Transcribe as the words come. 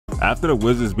After the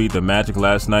Wizards beat the Magic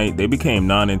last night, they became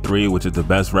 9-3, which is the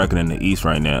best record in the East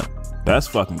right now. That's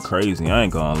fucking crazy, I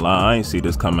ain't gonna lie, I ain't see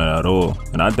this coming at all,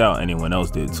 and I doubt anyone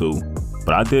else did too.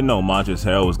 But I did know Montrezl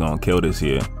Harrell was gonna kill this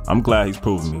year. I'm glad he's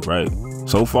proven me right.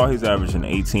 So far he's averaging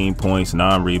 18 points,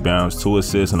 9 rebounds, 2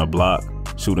 assists and a block,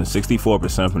 shooting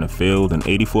 64% from the field and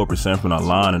 84% from the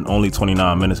line in only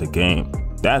 29 minutes a game.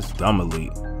 That's dumb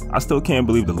elite. I still can't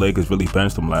believe the Lakers really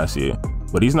benched him last year.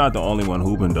 But he's not the only one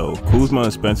hooping though. Kuzma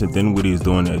and Spencer Dinwiddie is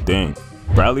doing their thing.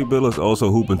 Bradley Beal is also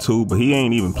hooping too, but he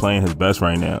ain't even playing his best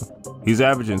right now. He's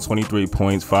averaging 23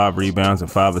 points, 5 rebounds,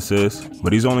 and 5 assists,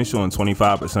 but he's only shooting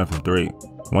 25% from 3.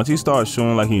 Once he starts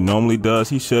shooting like he normally does,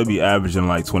 he should be averaging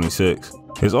like 26.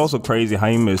 It's also crazy how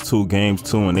he missed 2 games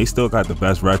too, and they still got the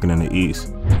best record in the East.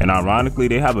 And ironically,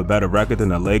 they have a better record than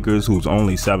the Lakers, who's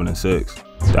only 7-6.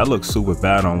 That looks super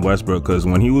bad on Westbrook, because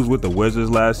when he was with the Wizards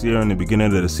last year in the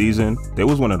beginning of the season, they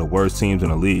was one of the worst teams in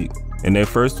the league. In their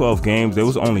first 12 games, they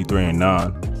was only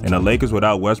 3-9. And the Lakers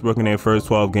without Westbrook in their first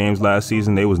 12 games last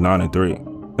season, they was 9-3.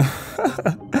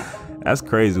 That's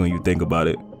crazy when you think about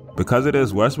it. Because of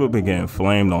this, Westbrook been getting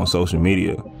flamed on social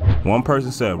media. One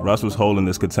person said Russ was holding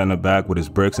this contender back with his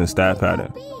bricks and stat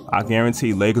pattern. I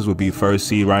guarantee Lakers would be first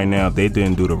seed right now if they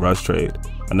didn't do the Russ trade.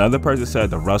 Another person said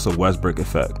the Russell Westbrook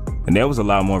effect. And there was a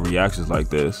lot more reactions like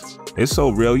this. It's so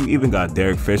real, you even got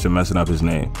Derek Fisher messing up his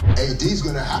name. AD's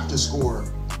gonna have to score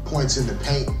points in the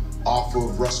paint off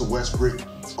of Russell Westbrook.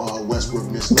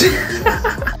 Westbrook missed.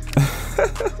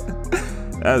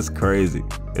 That's crazy.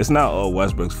 It's not all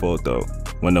Westbrook's fault though.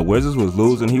 When the Wizards was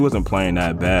losing, he wasn't playing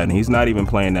that bad, and he's not even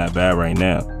playing that bad right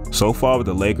now. So far with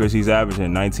the Lakers, he's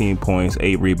averaging 19 points,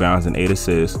 8 rebounds, and 8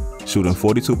 assists, shooting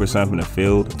 42% from the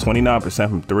field, 29%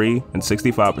 from 3, and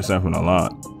 65% from the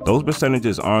line. Those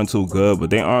percentages aren't too good, but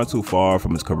they aren't too far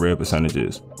from his career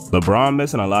percentages. LeBron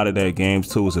missing a lot of their games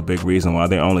too is a big reason why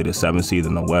they're only the 7th seed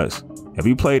in the West. If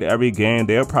he played every game,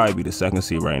 they'll probably be the 2nd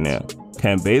seed right now.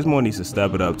 Kent Bazemore needs to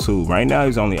step it up too. Right now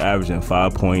he's only averaging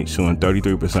 5 points, shooting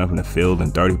 33% from the field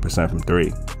and 30% from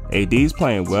 3. AD's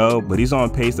playing well, but he's on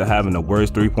pace to having the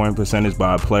worst 3-point percentage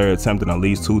by a player attempting at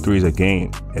least 2 threes a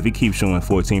game if he keeps shooting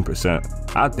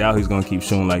 14%. I doubt he's going to keep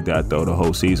shooting like that though the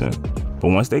whole season. But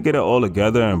once they get it all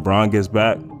together and Bron gets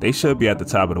back, they should be at the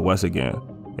top of the West again.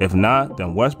 If not,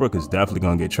 then Westbrook is definitely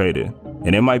going to get traded.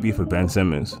 And it might be for Ben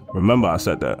Simmons. Remember I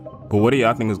said that. But what do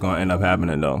y'all think is going to end up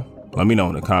happening though? Let me know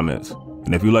in the comments.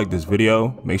 And if you like this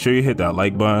video, make sure you hit that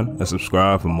like button and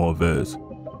subscribe for more vids.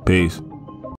 Peace.